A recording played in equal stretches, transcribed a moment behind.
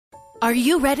Are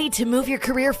you ready to move your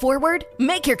career forward?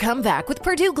 Make your comeback with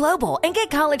Purdue Global and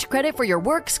get college credit for your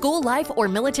work, school life, or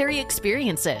military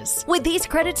experiences. With these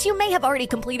credits, you may have already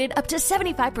completed up to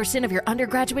 75% of your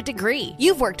undergraduate degree.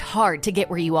 You've worked hard to get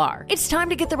where you are. It's time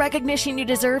to get the recognition you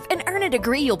deserve and earn a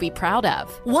degree you'll be proud of.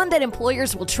 One that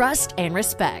employers will trust and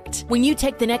respect. When you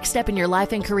take the next step in your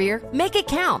life and career, make it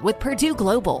count with Purdue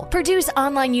Global, Purdue's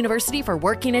online university for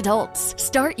working adults.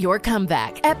 Start your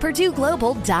comeback at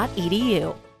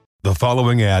purdueglobal.edu. The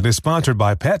following ad is sponsored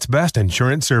by Pets Best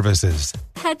Insurance Services.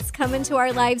 Pets come into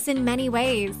our lives in many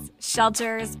ways.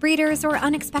 Shelters, breeders, or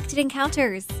unexpected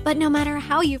encounters. But no matter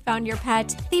how you found your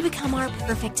pet, they become our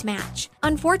perfect match.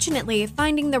 Unfortunately,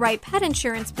 finding the right pet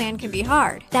insurance plan can be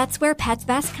hard. That's where Pets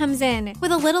Best comes in.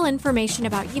 With a little information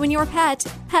about you and your pet,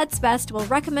 Pets Best will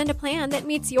recommend a plan that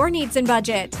meets your needs and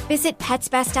budget. Visit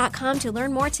petsbest.com to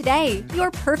learn more today.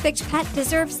 Your perfect pet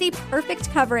deserves the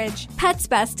perfect coverage.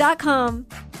 Petsbest.com.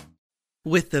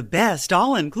 With the best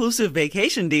all-inclusive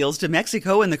vacation deals to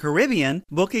Mexico and the Caribbean,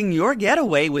 booking your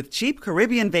getaway with Cheap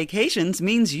Caribbean Vacations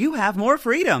means you have more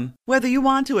freedom. Whether you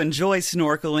want to enjoy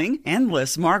snorkeling,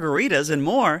 endless margaritas, and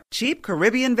more, Cheap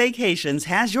Caribbean Vacations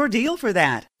has your deal for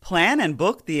that. Plan and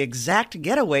book the exact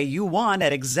getaway you want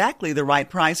at exactly the right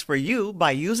price for you by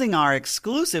using our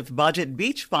exclusive budget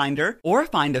beach finder, or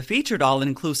find a featured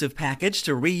all-inclusive package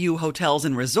to Riu Hotels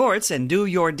and Resorts and do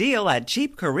your deal at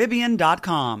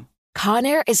cheapcaribbean.com.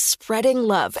 Conair is spreading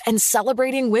love and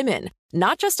celebrating women,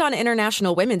 not just on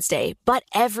International Women's Day, but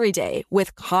every day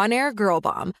with Conair Girl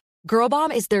Bomb. Girl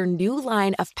Bomb is their new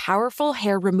line of powerful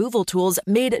hair removal tools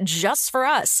made just for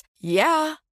us.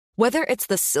 Yeah. Whether it's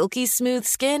the silky smooth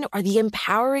skin or the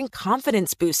empowering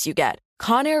confidence boost you get,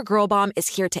 Conair Girl Bomb is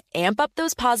here to amp up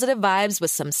those positive vibes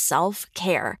with some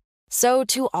self-care. So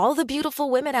to all the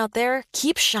beautiful women out there,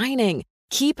 keep shining,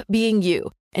 keep being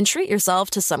you, and treat yourself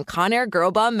to some Conair Girl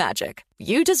Bomb magic.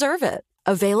 You deserve it.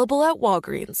 Available at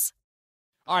Walgreens.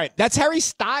 All right, that's Harry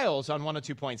Styles on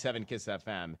 102.7 KISS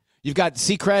FM. You've got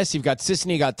Seacrest, you've got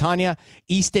SISANIE, you got Tanya,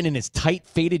 Easton in his tight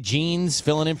faded jeans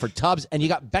filling in for Tubbs, and you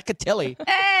got Becca Tilley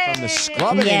from the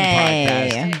Scrubbing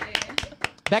podcast.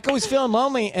 Becca was feeling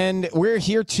lonely, and we're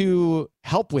here to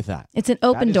help with that. It's an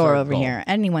open door over here.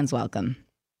 Anyone's welcome.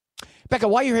 Becca,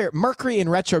 while you're here, Mercury in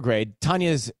retrograde,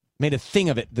 Tanya's made a thing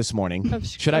of it this morning.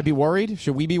 Should I be worried?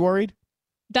 Should we be worried?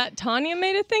 That Tanya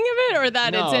made a thing of it, or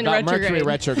that it's in retrograde? Mercury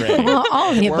retrograde. Well,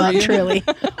 all of the above, truly.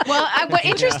 Well,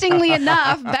 interestingly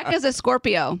enough, Becca's a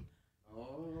Scorpio.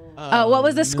 What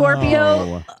was the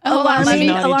Scorpio? No.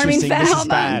 Alarming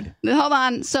fact. Hold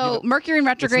on. So Mercury in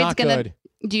retrograde is going to...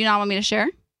 Do you not want me to share?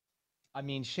 I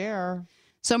mean, share.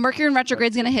 So Mercury in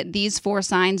retrograde is going to hit these four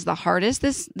signs the hardest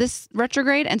this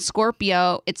retrograde. And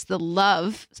Scorpio, it's the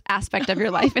love aspect of your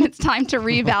life. And it's time to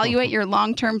reevaluate your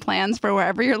long-term plans for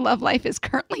wherever your love life is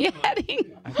currently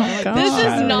heading. This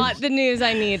is not the news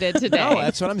I needed today. No,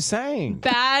 that's what I'm saying.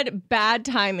 Bad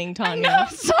timing, Tanya.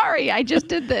 Sorry, I just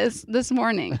did this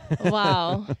morning.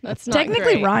 Wow, that's not Technically,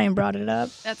 great. Ryan brought it up.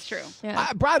 That's true. Yeah.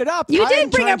 I brought it up. You did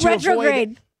bring up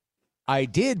retrograde. I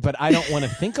did, but I don't want to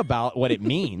think about what it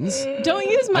means. Don't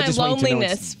use my just want you to know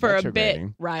loneliness it's for a bit,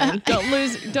 retrograding. Ryan.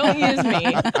 Don't use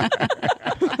me.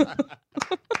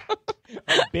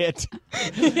 A bit.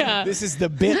 Yeah. This is the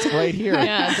bit right here.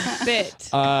 Yeah, the bit.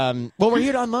 Well, we're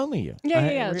here to unlonely you.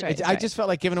 Yeah, that's right. I just felt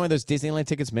like giving away those Disneyland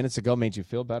tickets minutes ago made you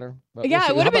feel better. But Yeah, we'll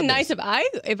see. it would have How been about nice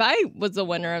this? if I was the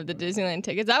winner of the Disneyland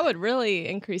tickets. That would really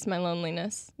increase my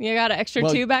loneliness. You got an extra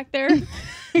two back there?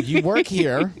 You work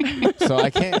here, so I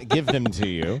can't give them to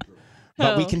you.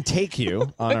 But we can take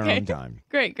you on our own time.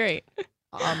 Great.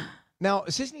 Now,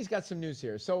 Sisney's got some news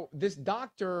here. So this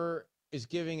doctor is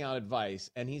giving out advice,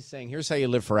 and he's saying, here's how you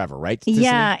live forever, right? Sisney?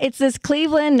 Yeah, it's this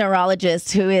Cleveland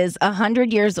neurologist who is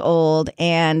 100 years old,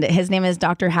 and his name is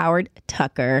Dr. Howard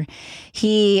Tucker.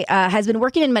 He has been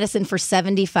working in medicine for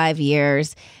 75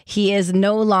 years. He is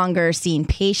no longer seeing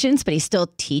patients, but he's still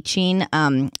teaching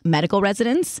medical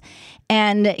residents.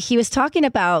 And he was talking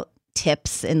about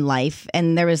tips in life,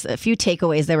 and there was a few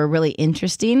takeaways that were really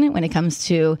interesting when it comes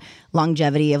to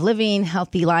longevity of living,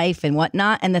 healthy life, and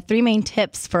whatnot. And the three main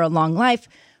tips for a long life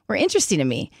were interesting to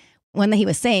me. One that he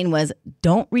was saying was,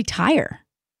 don't retire.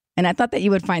 And I thought that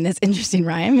you would find this interesting,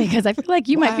 Ryan, because I feel like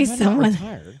you might be someone. No,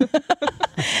 I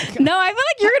feel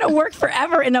like you're going to work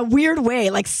forever in a weird way,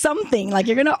 like something, like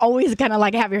you're going to always kind of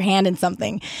like have your hand in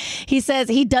something. He says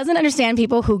he doesn't understand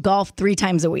people who golf 3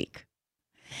 times a week.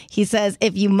 He says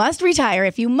if you must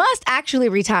actually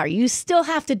retire, you still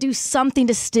have to do something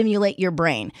to stimulate your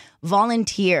brain.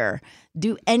 Volunteer.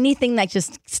 Do anything that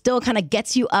just still kind of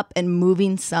gets you up and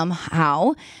moving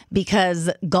somehow, because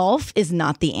golf is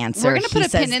not the answer. We're going to put a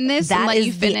pin in this and let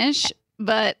you finish.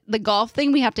 But the golf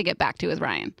thing we have to get back to with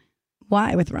Ryan.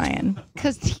 Why with Ryan?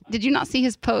 Because did you not see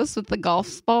his posts with the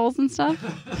golf balls and stuff?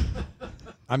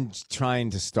 I'm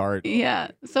trying to start. Yeah.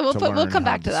 So we'll come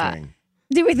back to that. Swing.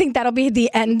 Do we think that'll be the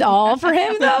end all for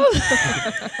him, though?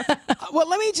 Well,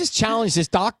 let me just challenge this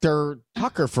Dr.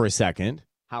 Tucker for a second.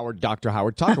 Dr.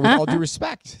 Howard Tucker, with all due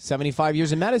respect, 75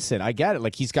 years in medicine. I get it.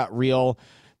 Like, he's got real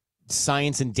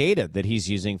science and data that he's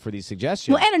using for these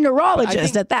suggestions. Well, and a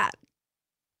neurologist at that.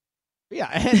 Yeah,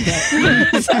 and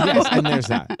there's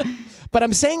that. But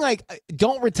I'm saying, like,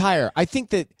 don't retire. I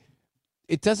think that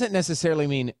it doesn't necessarily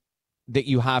mean that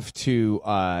you have to,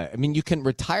 you can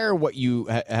retire what you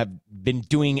have been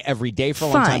doing every day for a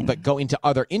long time, but go into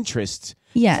other interests.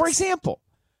 Yes. For example,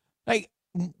 like,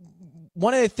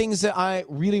 one of the things that I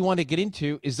really want to get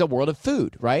into is the world of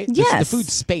food, right? Yes. The food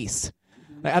space.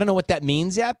 I don't know what that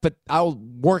means yet, but I'll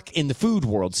work in the food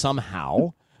world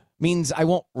somehow. Means I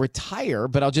won't retire,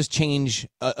 but I'll just change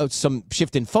some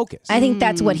shift in focus. I think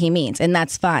that's what he means, and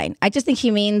that's fine. I just think he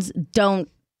means don't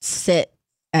sit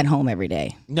at home every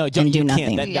day. No, and do you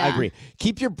nothing. can't. I agree.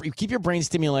 Keep your brain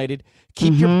stimulated.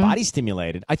 Keep your body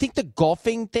stimulated. I think the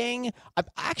golfing thing.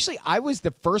 I was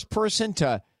the first person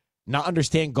to not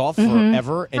understand golf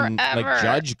forever and like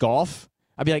judge golf.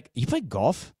 I'd be like, "You play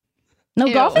golf?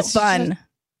 No, golf is fun.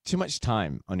 Too much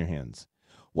time on your hands."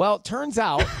 Well, it turns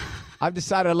out I've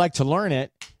decided I'd like to learn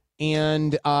it,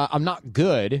 and I'm not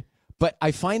good. But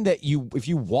I find that if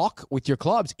you walk with your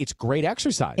clubs, it's great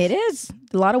exercise. It is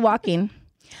a lot of walking.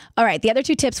 All right. The other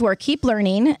two tips were keep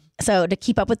learning. So to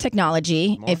keep up with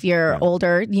technology, if you're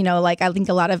older, like I think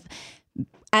a lot of,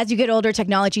 as you get older,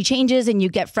 technology changes and you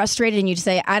get frustrated and you just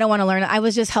say, I don't want to learn. I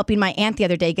was just helping my aunt the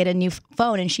other day get a new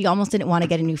phone and she almost didn't want to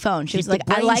get a new phone. She was like,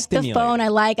 I like the phone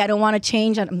I don't want to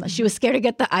change. She was scared to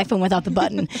get the iPhone without the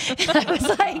button.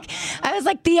 I was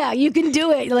like, Thea, you can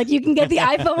do it. Like, you can get the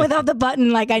iPhone without the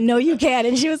button. Like, I know you can.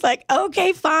 And she was like,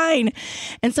 okay, fine.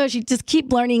 And so she just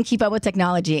keep learning, keep up with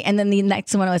technology. And then the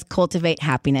next one was cultivate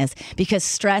happiness, because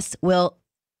stress will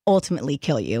ultimately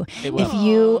kill you. If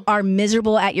you are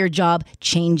miserable at your job,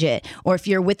 change it. Or if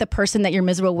you're with the person that you're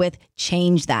miserable with,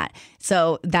 change that.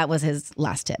 So that was his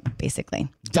last tip, basically.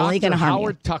 Dr.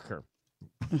 Howard Tucker.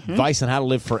 Advice on how to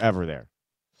live forever there.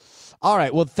 All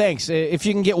right. Well, thanks. If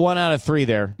you can get 1 out of 3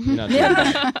 there.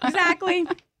 Yeah, exactly.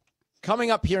 Coming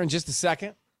up here in just a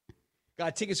second,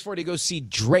 got tickets for you to go see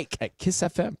Drake at Kiss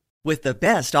FM. With the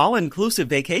best all-inclusive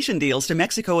vacation deals to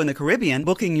Mexico and the Caribbean,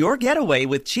 booking your getaway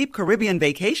with Cheap Caribbean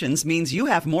Vacations means you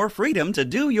have more freedom to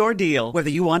do your deal. Whether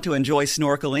you want to enjoy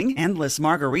snorkeling, endless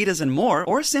margaritas, and more,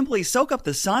 or simply soak up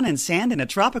the sun and sand in a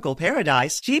tropical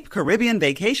paradise, Cheap Caribbean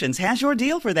Vacations has your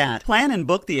deal for that. Plan and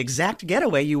book the exact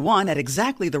getaway you want at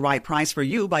exactly the right price for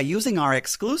you by using our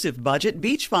exclusive budget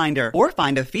Beach Finder, or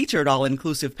find a featured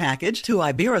all-inclusive package to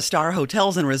Iberostar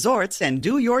Hotels and Resorts and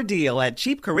do your deal at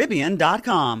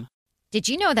cheapcaribbean.com. Did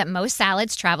you know that most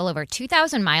salads travel over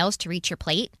 2,000 miles to reach your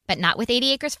plate? But not with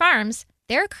 80 Acres Farms.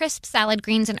 Their crisp salad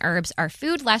greens and herbs are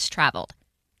food less traveled,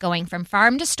 going from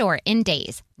farm to store in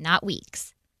days, not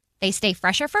weeks. They stay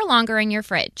fresher for longer in your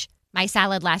fridge. My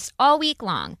salad lasts all week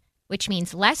long, which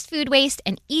means less food waste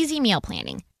and easy meal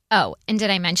planning. Oh, and did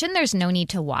I mention there's no need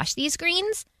to wash these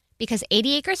greens? Because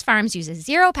 80 Acres Farms uses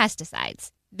 0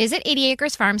 pesticides. Visit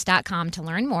 80acresfarms.com to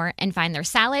learn more and find their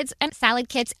salads and salad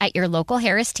kits at your local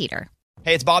Harris Teeter.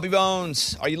 Hey, it's Bobby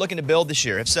Bones. Are you looking to build this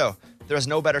year? If so, there is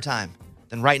no better time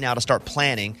than right now to start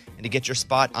planning and to get your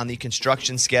spot on the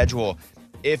construction schedule.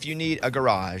 If you need a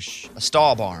garage, a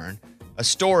stall barn, a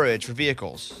storage for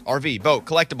vehicles, RV, boat,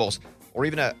 collectibles, or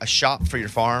even a shop for your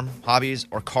farm, hobbies,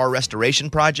 or car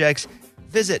restoration projects,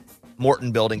 visit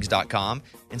MortonBuildings.com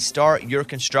and start your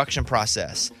construction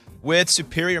process. With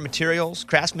superior materials,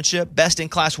 craftsmanship,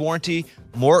 best-in-class warranty,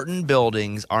 Morton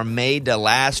Buildings are made to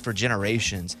last for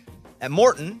generations. At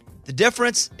Morton, the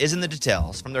difference is in the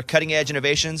details. From their cutting-edge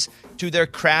innovations to their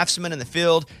craftsmen in the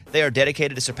field, they are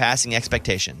dedicated to surpassing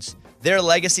expectations. Their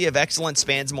legacy of excellence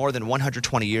spans more than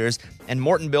 120 years, and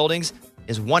Morton Buildings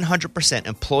is 100%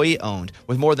 employee-owned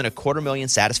with more than 250,000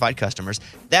 satisfied customers.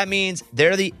 That means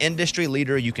they're the industry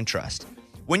leader you can trust.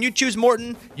 When you choose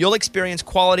Morton, you'll experience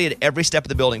quality at every step of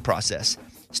the building process,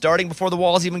 starting before the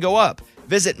walls even go up.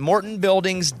 Visit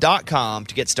MortonBuildings.com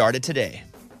to get started today.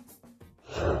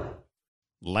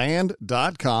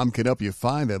 Land.com can help you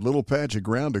find that little patch of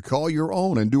ground to call your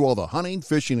own and do all the hunting,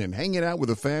 fishing, and hanging out with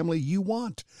the family you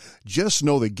want. Just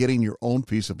know that getting your own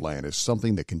piece of land is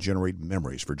something that can generate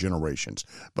memories for generations,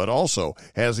 but also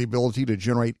has the ability to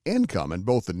generate income in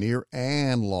both the near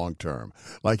and long term.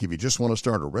 Like if you just want to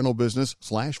start a rental business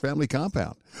 / family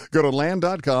compound. Go to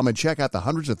Land.com and check out the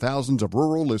hundreds of thousands of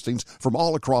rural listings from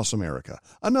all across America.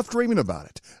 Enough dreaming about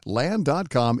it.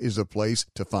 Land.com is a place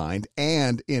to find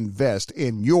and invest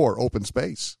in your open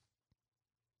space.